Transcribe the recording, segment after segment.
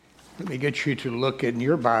Let me get you to look in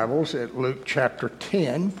your Bibles at Luke chapter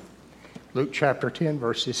 10. Luke chapter 10,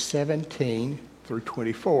 verses 17 through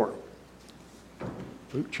 24.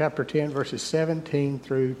 Luke chapter 10, verses 17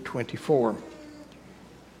 through 24.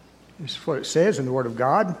 This is what it says in the Word of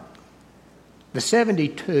God. The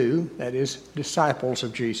 72, that is, disciples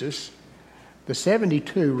of Jesus, the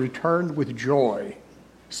 72 returned with joy,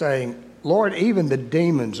 saying, Lord, even the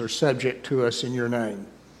demons are subject to us in your name.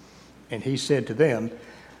 And he said to them,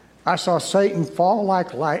 I saw Satan fall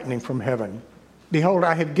like lightning from heaven. Behold,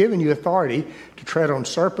 I have given you authority to tread on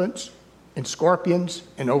serpents and scorpions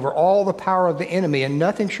and over all the power of the enemy, and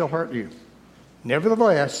nothing shall hurt you.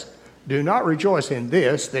 Nevertheless, do not rejoice in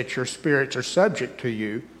this, that your spirits are subject to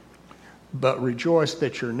you, but rejoice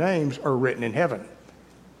that your names are written in heaven.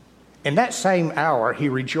 In that same hour, he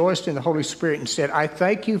rejoiced in the Holy Spirit and said, I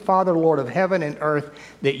thank you, Father, Lord of heaven and earth,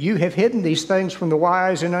 that you have hidden these things from the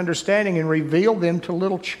wise and understanding and revealed them to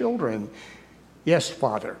little children. Yes,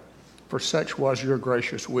 Father, for such was your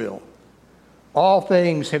gracious will. All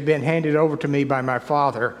things have been handed over to me by my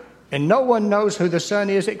Father, and no one knows who the Son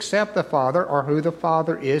is except the Father, or who the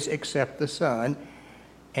Father is except the Son,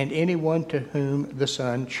 and anyone to whom the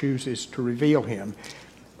Son chooses to reveal him.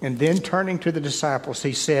 And then turning to the disciples,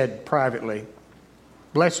 he said privately,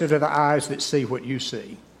 Blessed are the eyes that see what you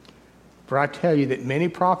see. For I tell you that many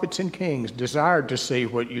prophets and kings desired to see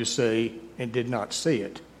what you see and did not see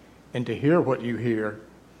it, and to hear what you hear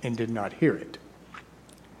and did not hear it.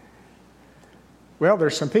 Well,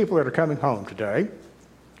 there's some people that are coming home today,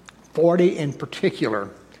 40 in particular.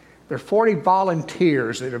 There are 40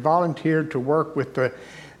 volunteers that have volunteered to work with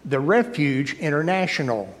the Refuge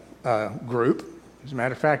International group. As a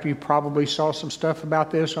matter of fact, you probably saw some stuff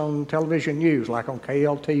about this on television news, like on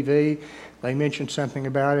KLTV. They mentioned something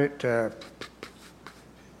about it,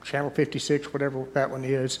 Channel 56, whatever that one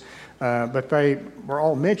is. But they were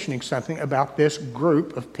all mentioning something about this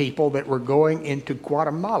group of people that were going into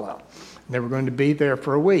Guatemala. They were going to be there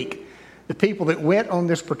for a week. The people that went on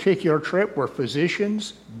this particular trip were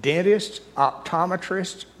physicians, dentists,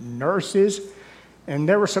 optometrists, nurses, and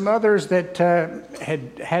there were some others that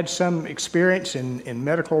had some experience in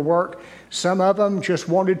medical work. Some of them just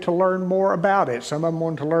wanted to learn more about it. Some of them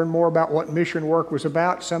wanted to learn more about what mission work was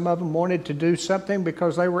about. Some of them wanted to do something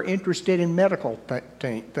because they were interested in medical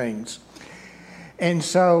things. And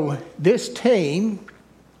so this team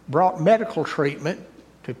brought medical treatment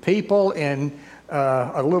to people in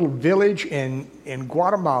a little village in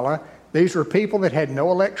Guatemala. These were people that had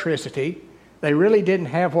no electricity. They really didn't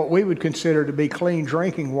have what we would consider to be clean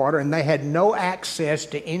drinking water, and they had no access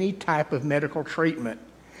to any type of medical treatment.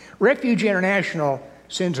 Refuge International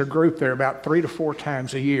sends a group there about 3 to 4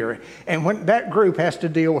 times a year, and when that group has to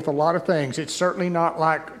deal with a lot of things, it's certainly not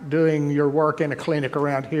like doing your work in a clinic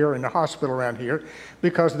around here, in a hospital around here,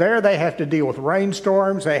 because there they have to deal with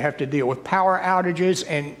rainstorms, they have to deal with power outages,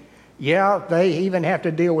 and yeah, they even have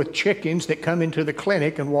to deal with chickens that come into the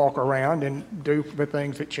clinic and walk around and do the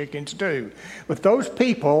things that chickens do. But those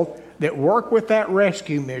people that work with that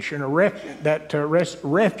rescue mission, or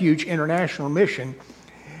Refuge International mission,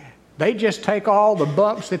 they just take all the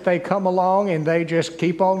bumps that they come along and they just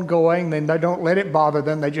keep on going. Then they don't let it bother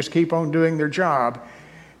them. They just keep on doing their job.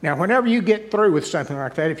 Now, whenever you get through with something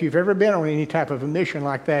like that, if you've ever been on any type of a mission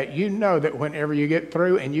like that, you know that whenever you get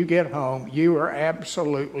through and you get home, you are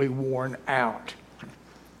absolutely worn out.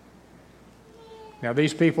 Now,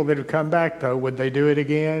 these people that have come back, though, would they do it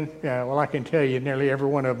again? Yeah, well, I can tell you nearly every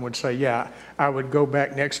one of them would say, yeah, I would go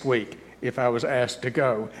back next week if I was asked to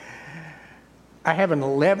go. I have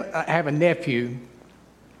a nephew,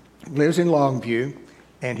 lives in Longview,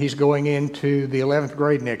 and he's going into the 11th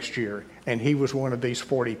grade next year. And he was one of these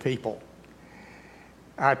 40 people.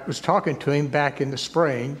 I was talking to him back in the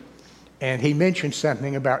spring, and he mentioned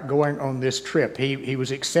something about going on this trip. He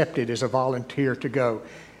was accepted as a volunteer to go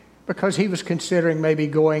because he was considering maybe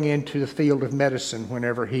going into the field of medicine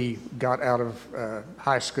whenever he got out of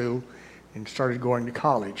high school and started going to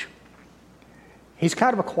college. He's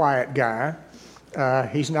kind of a quiet guy.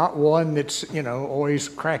 He's not one that's, always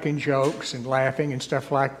cracking jokes and laughing and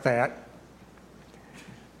stuff like that.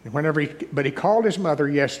 But he called his mother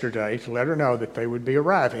yesterday to let her know that they would be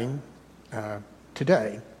arriving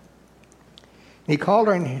today. He called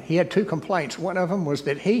her and he had 2 complaints. One of them was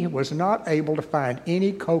that he was not able to find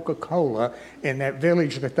any Coca-Cola in that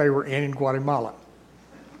village that they were in Guatemala.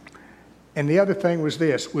 And the other thing was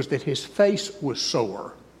that his face was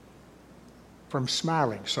sore from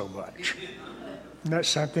smiling so much. Isn't that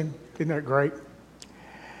something? Isn't that great?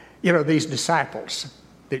 These disciples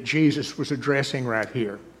that Jesus was addressing right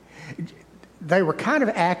here, they were kind of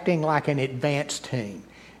acting like an advanced team.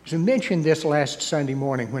 As I mentioned this last Sunday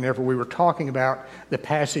morning whenever we were talking about the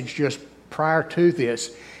passage just prior to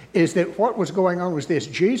this, is that what was going on was this.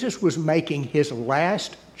 Jesus was making his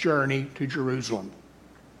last journey to Jerusalem.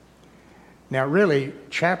 Now really,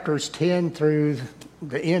 chapters 10 through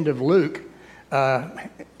the end of Luke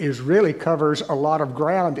really covers a lot of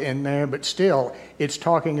ground in there, but still it's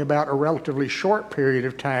talking about a relatively short period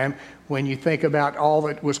of time when you think about all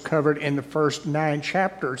that was covered in the first 9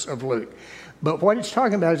 chapters of Luke. But what it's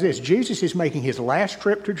talking about is this. Jesus is making his last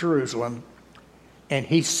trip to Jerusalem, and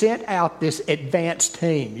he sent out this advance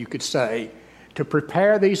team, you could say, to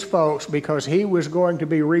prepare these folks because he was going to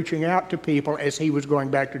be reaching out to people as he was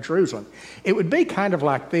going back to Jerusalem. It would be kind of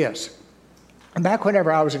like this. Back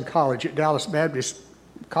whenever I was in college at Dallas Baptist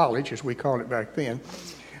College, as we called it back then,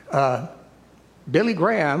 Billy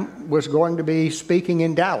Graham was going to be speaking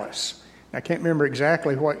in Dallas. I can't remember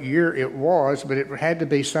exactly what year it was, but it had to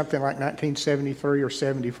be something like 1973 or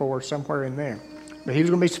 74, somewhere in there. But he was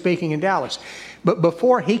going to be speaking in Dallas. But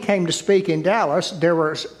before he came to speak in Dallas, there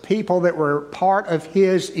were people that were part of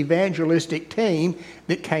his evangelistic team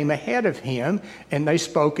that came ahead of him, and they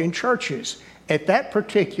spoke in churches. At that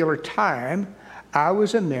particular time, I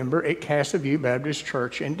was a member at Casa View Baptist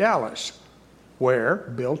Church in Dallas, where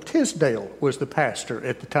Bill Tisdale was the pastor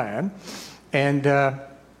at the time.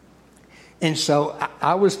 And so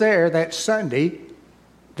I was there that Sunday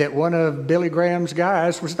that one of Billy Graham's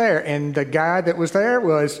guys was there. And the guy that was there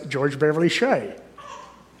was George Beverly Shea.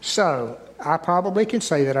 So I probably can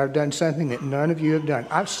say that I've done something that none of you have done.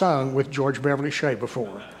 I've sung with George Beverly Shea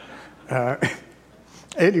before.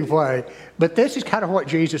 Anyway, but this is kind of what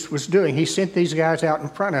Jesus was doing. He sent these guys out in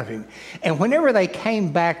front of him. And whenever they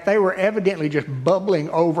came back, they were evidently just bubbling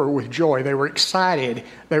over with joy. They were excited.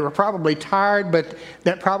 They were probably tired, but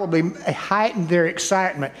that probably heightened their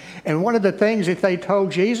excitement. And one of the things that they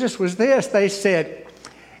told Jesus was this. They said,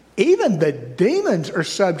 even the demons are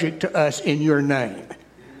subject to us in your name.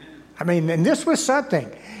 I mean, and this was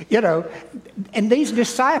something, and these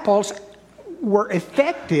disciples were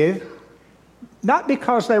effective not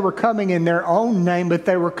because they were coming in their own name, but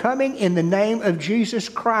they were coming in the name of Jesus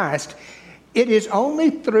Christ. It is only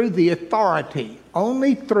through the authority,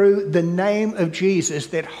 only through the name of Jesus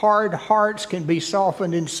that hard hearts can be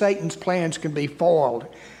softened and Satan's plans can be foiled.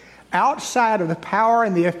 Outside of the power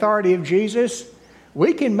and the authority of Jesus,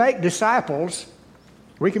 we can make disciples.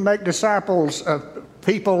 We can make disciples of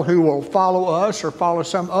people who will follow us or follow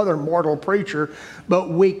some other mortal preacher, but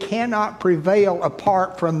we cannot prevail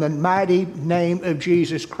apart from the mighty name of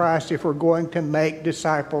Jesus Christ if we're going to make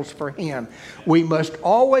disciples for him. We must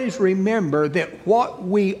always remember that what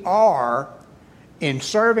we are in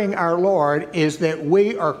serving our Lord is that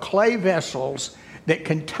we are clay vessels that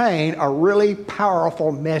contain a really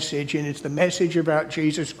powerful message, and it's the message about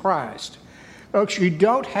Jesus Christ. Folks, you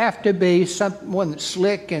don't have to be someone that's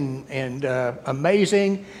slick and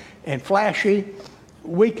amazing and flashy.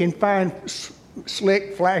 We can find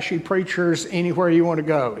slick, flashy preachers anywhere you want to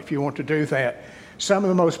go if you want to do that. Some of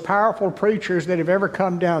the most powerful preachers that have ever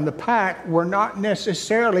come down the pike were not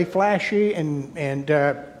necessarily flashy and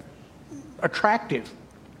attractive.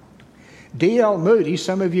 D.L. Moody,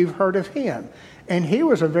 some of you have heard of him, and he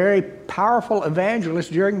was a very powerful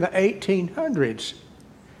evangelist during the 1800s.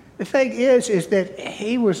 The thing is that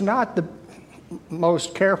he was not the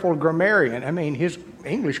most careful grammarian. I mean, his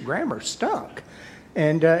English grammar stunk,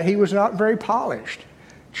 and he was not very polished.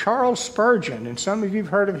 Charles Spurgeon, and some of you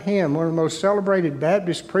have heard of him, one of the most celebrated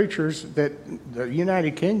Baptist preachers that the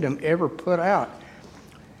United Kingdom ever put out.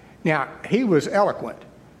 Now, he was eloquent,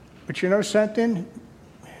 but you know something?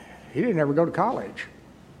 He didn't ever go to college.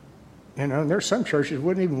 And there's some churches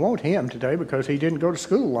wouldn't even want him today because he didn't go to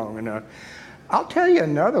school long enough. I'll tell you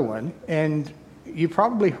another one, and you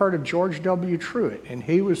probably heard of George W. Truett, and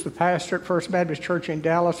he was the pastor at First Baptist Church in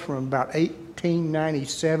Dallas from about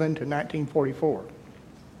 1897 to 1944,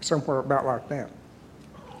 somewhere about like that.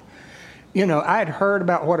 I had heard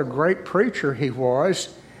about what a great preacher he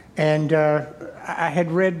was, and I had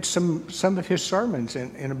read some of his sermons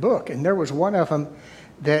in a book, and there was one of them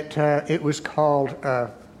that it was called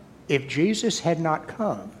If Jesus Had Not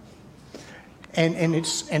Come.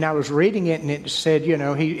 And I was reading it, and it said,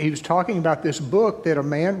 he was talking about this book that a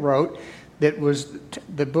man wrote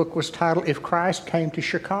the book was titled If Christ Came to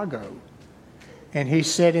Chicago. And he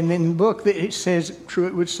said, and in the book that it says,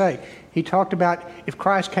 Truett would say, he talked about if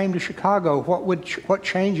Christ came to Chicago, what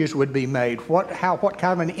changes would be made? What kind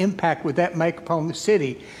of an impact would that make upon the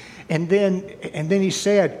city? And then he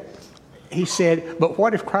said, but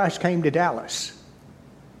what if Christ came to Dallas?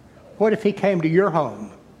 What if he came to your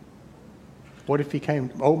home? What if he came,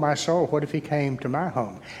 oh my soul, what if he came to my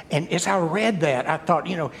home? And as I read that, I thought,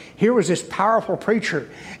 here was this powerful preacher,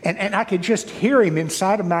 and I could just hear him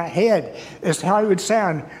inside of my head as how he would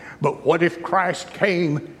sound. But what if Christ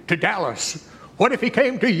came to Dallas? What if he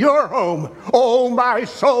came to your home? Oh my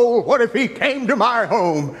soul, what if he came to my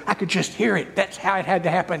home? I could just hear it. That's how it had to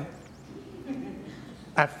happen.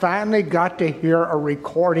 I finally got to hear a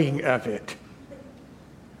recording of it.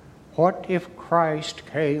 What if Christ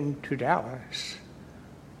came to Dallas?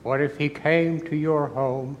 What if he came to your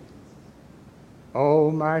home? Oh,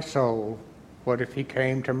 my soul, what if he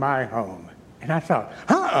came to my home? And I thought,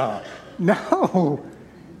 no.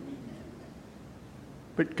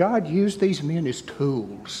 But God used these men as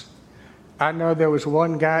tools. I know there was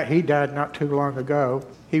one guy, he died not too long ago.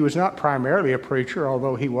 He was not primarily a preacher,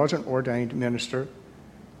 although he was an ordained minister.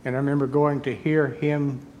 And I remember going to hear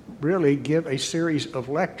him really give a series of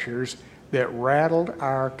lectures that rattled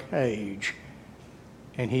our cage.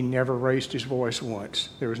 And he never raised his voice once.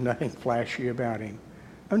 There was nothing flashy about him.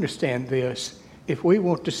 Understand this. If we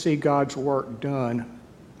want to see God's work done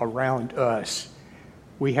around us,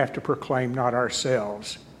 we have to proclaim not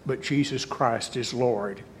ourselves, but Jesus Christ is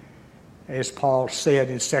Lord. As Paul said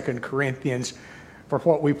in 2 Corinthians, for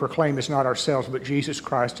what we proclaim is not ourselves, but Jesus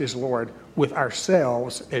Christ is Lord, with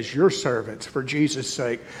ourselves as your servants for Jesus'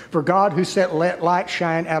 sake. For God who said, let light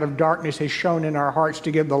shine out of darkness, has shone in our hearts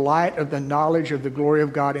to give the light of the knowledge of the glory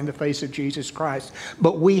of God in the face of Jesus Christ.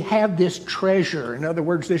 But we have this treasure, in other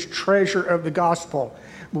words, this treasure of the gospel.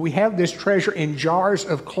 We have this treasure in jars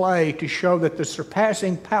of clay to show that the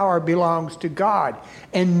surpassing power belongs to God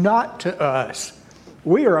and not to us.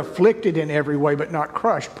 We are afflicted in every way, but not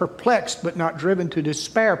crushed, perplexed, but not driven to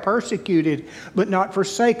despair, persecuted, but not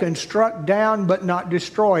forsaken, struck down, but not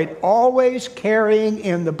destroyed, always carrying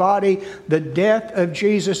in the body the death of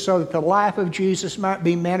Jesus so that the life of Jesus might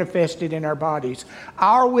be manifested in our bodies.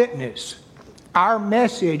 Our witness, our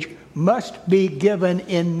message must be given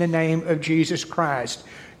in the name of Jesus Christ.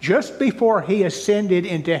 Just before he ascended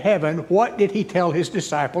into heaven, what did he tell his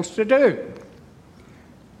disciples to do?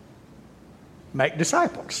 Make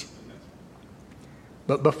disciples.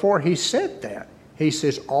 But before he said that, he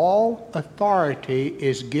says, all authority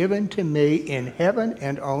is given to me in heaven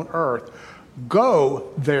and on earth.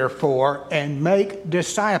 Go, therefore, and make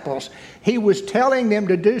disciples. He was telling them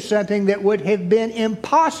to do something that would have been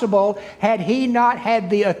impossible had he not had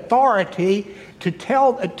the authority to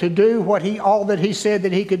do all that he said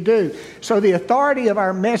that he could do. So the authority of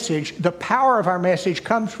our message, the power of our message,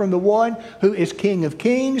 comes from the one who is King of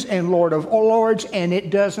Kings and Lord of Lords, and it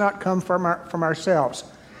does not come from ourselves.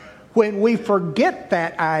 When we forget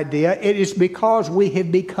that idea, it is because we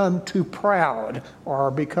have become too proud or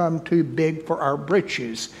become too big for our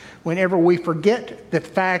britches. Whenever we forget the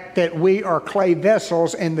fact that we are clay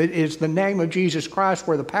vessels and that it is the name of Jesus Christ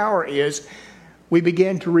where the power is, we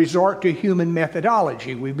begin to resort to human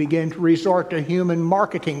methodology. We begin to resort to human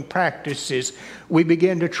marketing practices. We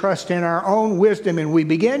begin to trust in our own wisdom, and we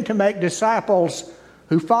begin to make disciples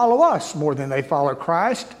who follow us more than they follow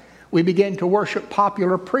Christ. We begin to worship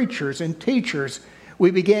popular preachers and teachers.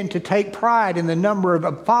 We begin to take pride in the number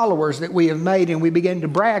of followers that we have made, and we begin to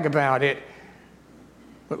brag about it.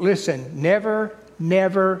 But listen, never,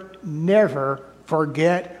 never, never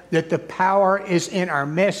forget that the power is in our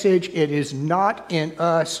message. It is not in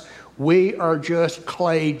us. We are just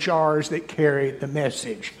clay jars that carry the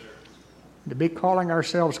message. To be calling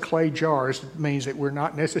ourselves clay jars means that we're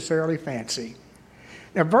not necessarily fancy.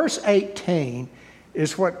 Now, verse 18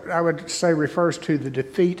 is what I would say refers to the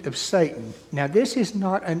defeat of Satan. Now, this is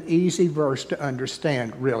not an easy verse to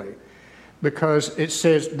understand, really, because it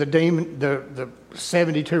says the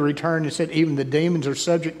 72 returned and said, even the demons are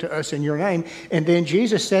subject to us in your name. And then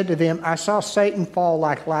Jesus said to them, I saw Satan fall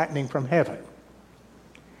like lightning from heaven.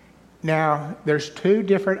 Now, there's two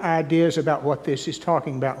different ideas about what this is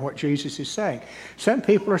talking about and what Jesus is saying. Some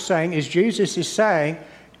people are saying, as Jesus is saying,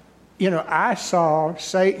 I saw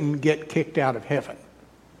Satan get kicked out of heaven.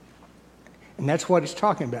 And that's what it's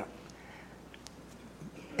talking about.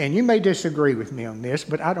 And you may disagree with me on this,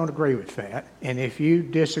 but I don't agree with that. And if you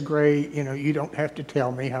disagree, you don't have to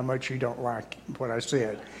tell me how much you don't like what I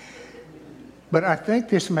said. But I think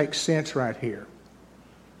this makes sense right here.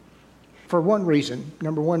 For one reason,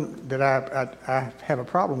 number one, that I have a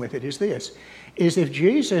problem with it is this, is if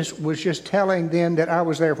Jesus was just telling them that I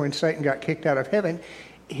was there when Satan got kicked out of heaven,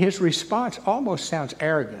 his response almost sounds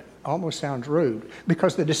arrogant, almost sounds rude,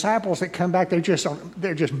 because the disciples that come back, they're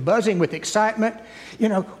just buzzing with excitement.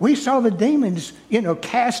 We saw the demons,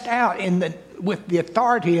 cast out with the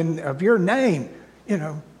authority of your name,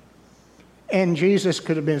 And Jesus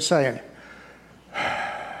could have been saying,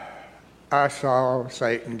 I saw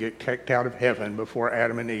Satan get kicked out of heaven before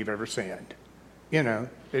Adam and Eve ever sinned. You know,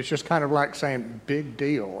 it's just kind of like saying big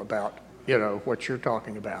deal about, you know, what you're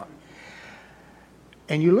talking about.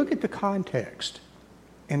 And you look at the context,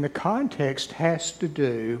 and the context has to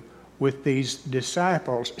do with these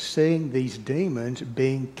disciples seeing these demons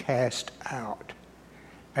being cast out.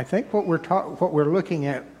 I think what we're looking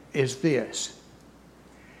at is this.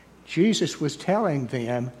 Jesus was telling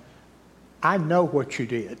them, I know what you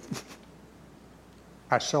did.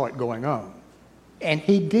 I saw it going on. And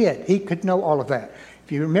he did. He could know all of that.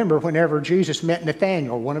 If you remember, whenever Jesus met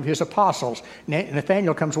Nathanael, one of his apostles,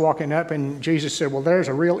 Nathanael comes walking up and Jesus said, well, there's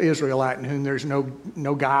a real Israelite in whom there's no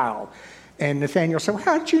guile. And Nathanael said, well,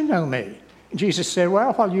 how did you know me? And Jesus said,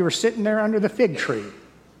 well, while you were sitting there under the fig tree.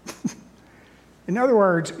 In other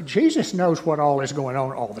words, Jesus knows what all is going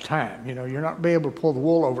on all the time. You know, you're not be able to pull the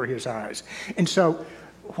wool over his eyes. And so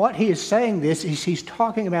what he is saying this is he's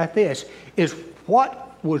talking about this, is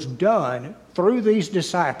what was done through these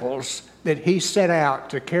disciples that he set out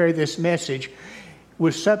to carry this message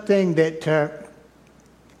was something that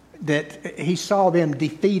he saw them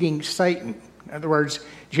defeating Satan. In other words,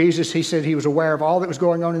 Jesus, he said he was aware of all that was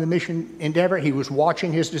going on in the mission endeavor. He was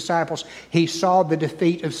watching his disciples. He saw the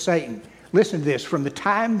defeat of Satan. Listen to this. From the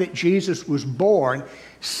time that Jesus was born,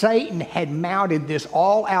 Satan had mounted this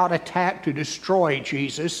all-out attack to destroy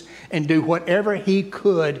Jesus and do whatever he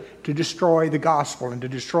could to destroy the gospel and to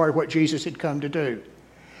destroy what Jesus had come to do.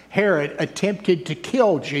 Herod attempted to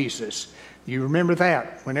kill Jesus. You remember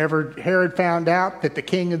that. Whenever Herod found out that the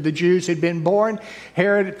king of the Jews had been born,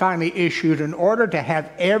 Herod finally issued an order to have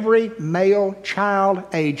every male child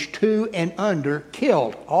aged 2 and under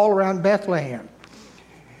killed all around Bethlehem.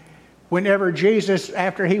 Whenever Jesus,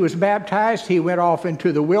 after he was baptized, he went off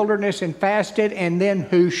into the wilderness and fasted, and then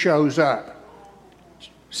who shows up?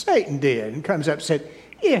 Satan did, and comes up and said,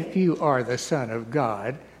 if you are the Son of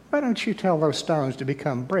God, why don't you tell those stones to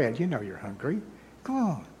become bread? You know you're hungry.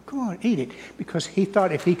 Go on, eat it. Because he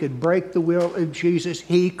thought if he could break the will of Jesus,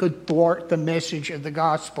 he could thwart the message of the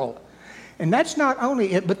gospel. And that's not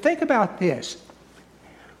only it, but think about this.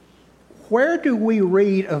 Where do we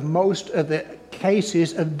read of most of the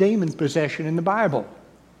cases of demon possession in the Bible?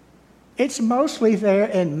 It's mostly there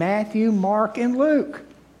in Matthew, Mark, and Luke.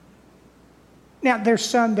 Now, there's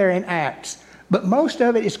some there in Acts, but most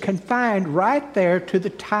of it is confined right there to the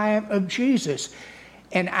time of Jesus.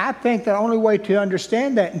 And I think the only way to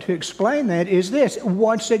understand that and to explain that is this.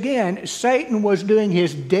 Once again, Satan was doing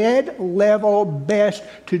his dead-level best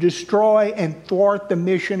to destroy and thwart the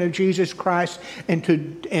mission of Jesus Christ and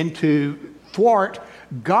to thwart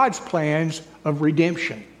God's plans of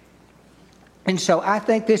redemption. And so I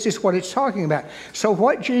think this is what it's talking about. So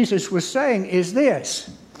what Jesus was saying is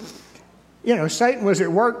this. You know, Satan was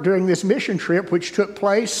at work during this mission trip, which took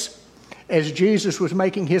place as Jesus was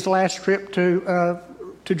making his last trip to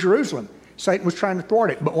Jerusalem. Satan was trying to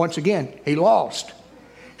thwart it, but once again, he lost.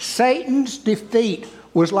 Satan's defeat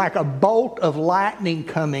was like a bolt of lightning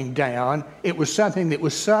coming down. It was something that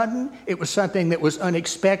was sudden. It was something that was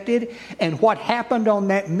unexpected. And what happened on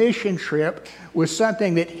that mission trip was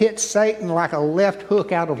something that hit Satan like a left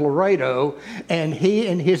hook out of Laredo, and he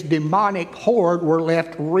and his demonic horde were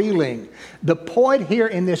left reeling. The point here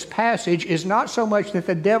in this passage is not so much that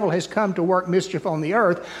the devil has come to work mischief on the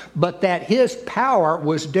earth, but that his power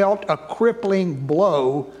was dealt a crippling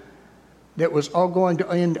blow that was all going to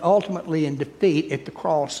end ultimately in defeat at the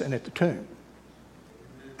cross and at the tomb.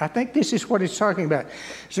 I think this is what it's talking about.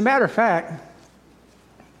 As a matter of fact,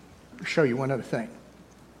 I'll show you one other thing.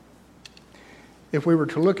 If we were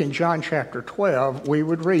to look in John chapter 12, we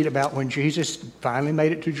would read about when Jesus finally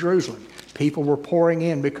made it to Jerusalem. People were pouring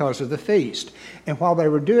in because of the feast. And while they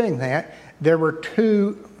were doing that, there were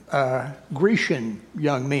 2 Grecian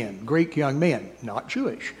young men, Greek young men, not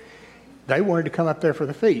Jewish. They wanted to come up there for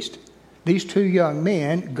the feast. These 2 young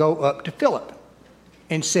men go up to Philip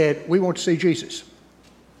and said, we want to see Jesus.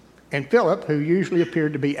 And Philip, who usually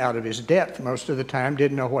appeared to be out of his depth most of the time,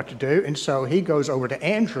 didn't know what to do. And so he goes over to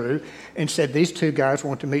Andrew and said, these 2 guys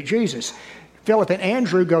want to meet Jesus. Philip and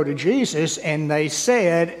Andrew go to Jesus and they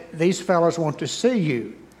said, these fellows want to see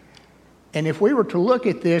you. And if we were to look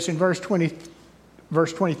at this in verse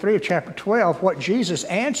 23 of chapter 12, what Jesus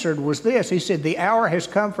answered was this. He said, the hour has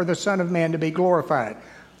come for the Son of Man to be glorified.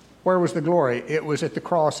 Where was the glory? It was at the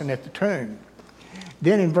cross and at the tomb.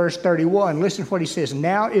 Then in verse 31, listen to what he says.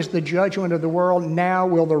 Now is the judgment of the world. Now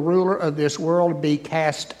will the ruler of this world be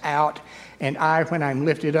cast out. And I, when I'm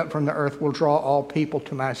lifted up from the earth, will draw all people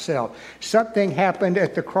to myself. Something happened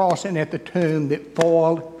at the cross and at the tomb that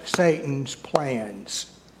foiled Satan's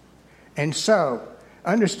plans. And so,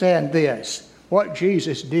 understand this. What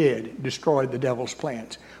Jesus did destroyed the devil's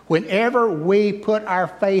plans. Whenever we put our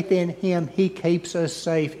faith in Him, He keeps us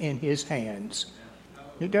safe in His hands.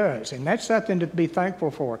 He does, and that's something to be thankful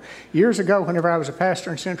for. Years ago, whenever I was a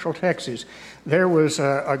pastor in Central Texas, there was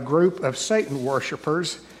a group of Satan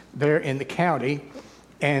worshipers there in the county,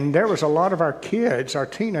 and there was a lot of our kids, our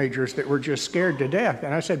teenagers, that were just scared to death.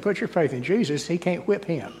 And I said, put your faith in Jesus. He can't whip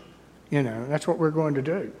him. You know, that's what we're going to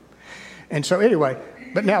do. And so anyway,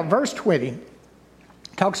 but now verse 20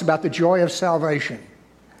 talks about the joy of salvation.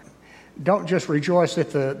 Don't just rejoice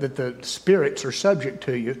that the spirits are subject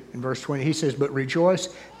to you. In verse 20, he says, but rejoice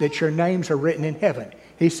that your names are written in heaven.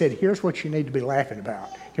 He said, here's what you need to be laughing about.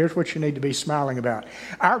 Here's what you need to be smiling about.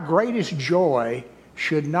 Our greatest joy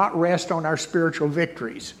should not rest on our spiritual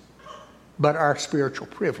victories, but our spiritual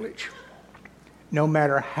privilege. No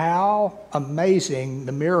matter how amazing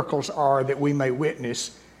the miracles are that we may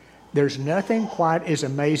witness, there's nothing quite as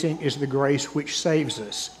amazing as the grace which saves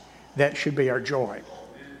us. That should be our joy.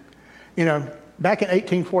 You know, back in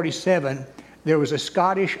 1847, there was a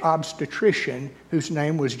Scottish obstetrician whose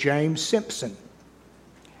name was James Simpson.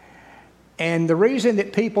 And the reason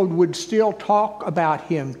that people would still talk about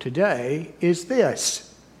him today is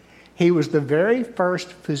this. He was the very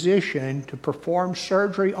first physician to perform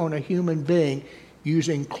surgery on a human being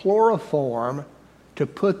using chloroform to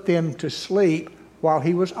put them to sleep while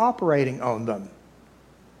he was operating on them.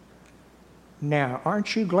 Now,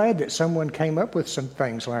 aren't you glad that someone came up with some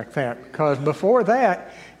things like that? Because before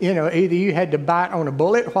that, you know, either you had to bite on a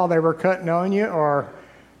bullet while they were cutting on you or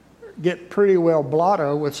get pretty well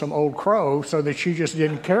blotto with some old crow so that you just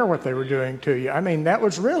didn't care what they were doing to you. I mean, that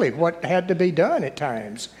was really what had to be done at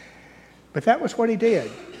times. But that was what he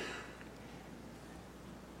did.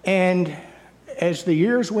 And as the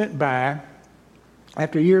years went by,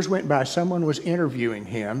 after years went by, someone was interviewing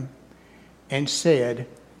him and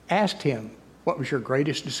asked him, what was your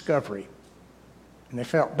greatest discovery? And they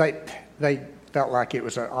felt like it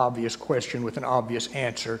was an obvious question with an obvious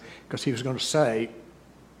answer because he was going to say,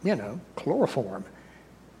 you know, chloroform.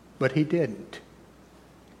 But he didn't.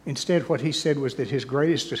 Instead, what he said was that his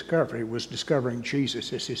greatest discovery was discovering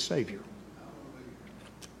Jesus as his Savior.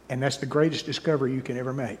 And that's the greatest discovery you can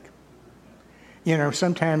ever make. You know,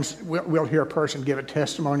 sometimes we'll hear a person give a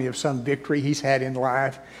testimony of some victory he's had in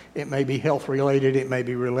life. It may be health related. It may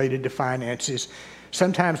be related to finances.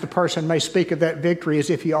 Sometimes the person may speak of that victory as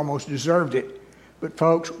if he almost deserved it. But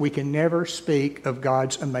folks, we can never speak of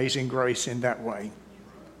God's amazing grace in that way.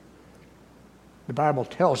 The Bible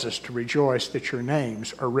tells us to rejoice that your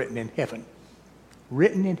names are written in heaven.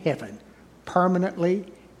 Written in heaven, permanently,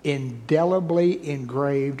 indelibly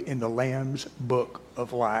engraved in the Lamb's book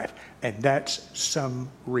of life. And that's some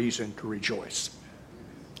reason to rejoice.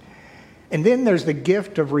 And then there's the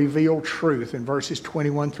gift of revealed truth in verses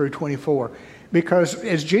 21 through 24. Because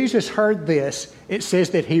as Jesus heard this, it says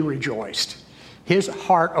that he rejoiced. His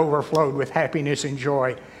heart overflowed with happiness and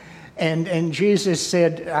joy. And Jesus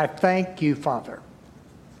said, I thank you, Father,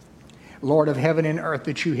 Lord of heaven and earth,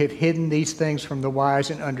 that you have hidden these things from the wise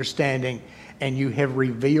and understanding, and you have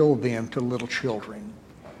revealed them to little children.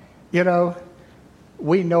 You know,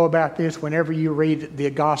 we know about this. Whenever you read the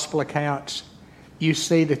gospel accounts, you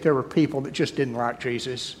see that there were people that just didn't like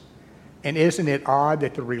Jesus. And isn't it odd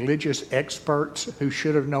that the religious experts who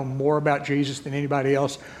should have known more about Jesus than anybody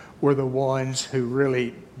else were the ones who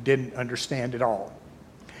really didn't understand it all?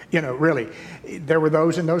 You know, really, there were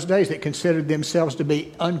those in those days that considered themselves to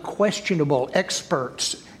be unquestionable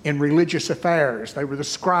experts in religious affairs. They were the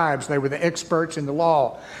scribes. They were the experts in the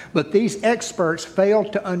law. But these experts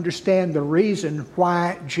failed to understand the reason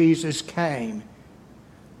why Jesus came.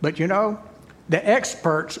 But you know, the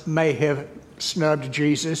experts may have snubbed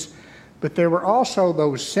Jesus, but there were also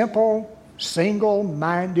those simple,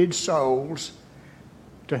 single-minded souls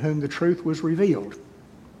to whom the truth was revealed.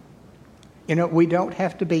 You know, we don't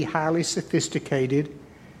have to be highly sophisticated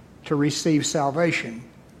to receive salvation,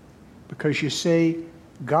 because you see,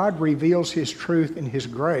 God reveals his truth and his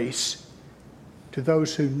grace to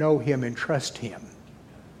those who know him and trust him.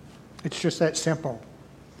 It's just that simple.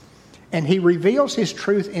 And he reveals his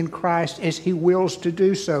truth in Christ as he wills to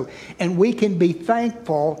do so. And we can be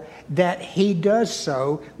thankful that he does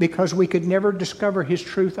so, because we could never discover his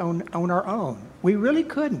truth on our own. We really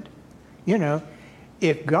couldn't. You know,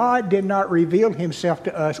 if God did not reveal himself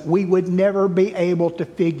to us, we would never be able to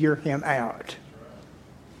figure him out.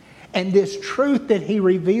 And this truth that he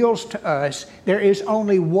reveals to us, there is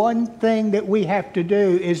only one thing that we have to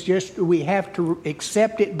do, is just we have to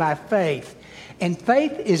accept it by faith. And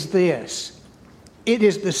faith is this. It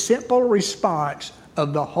is the simple response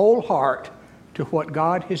of the whole heart to what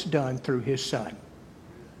God has done through his Son.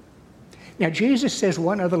 Now, Jesus says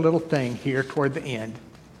one other little thing here toward the end,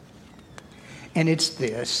 and it's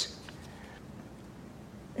this.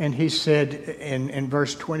 And he said in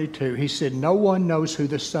verse 22, he said, "No one knows who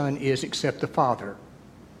the Son is except the Father,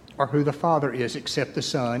 or who the Father is except the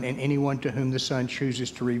Son, and anyone to whom the Son chooses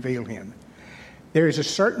to reveal him." There is a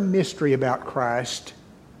certain mystery about Christ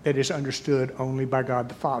that is understood only by God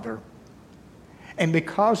the Father. And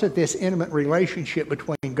because of this intimate relationship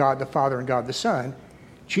between God the Father and God the Son,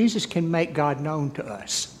 Jesus can make God known to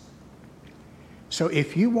us. So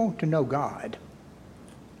if you want to know God,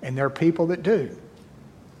 and there are people that do,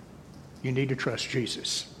 you need to trust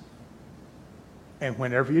Jesus. And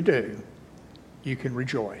whenever you do, you can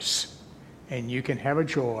rejoice. And you can have a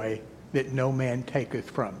joy that no man taketh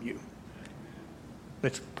from you.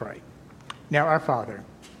 Let's pray. Now, our Father,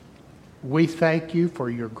 we thank you for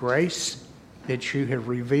your grace that you have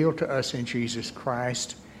revealed to us in Jesus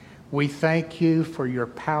Christ. We thank you for your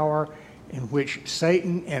power in which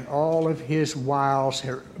Satan and all of his wiles,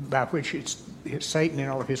 by which Satan and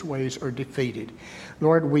all of his ways are defeated.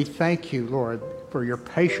 Lord, we thank you, Lord, for your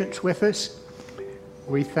patience with us.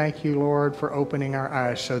 We thank you, Lord, for opening our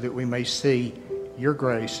eyes so that we may see your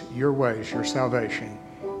grace, your ways, your salvation.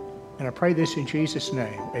 And I pray this in Jesus'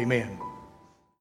 name. Amen.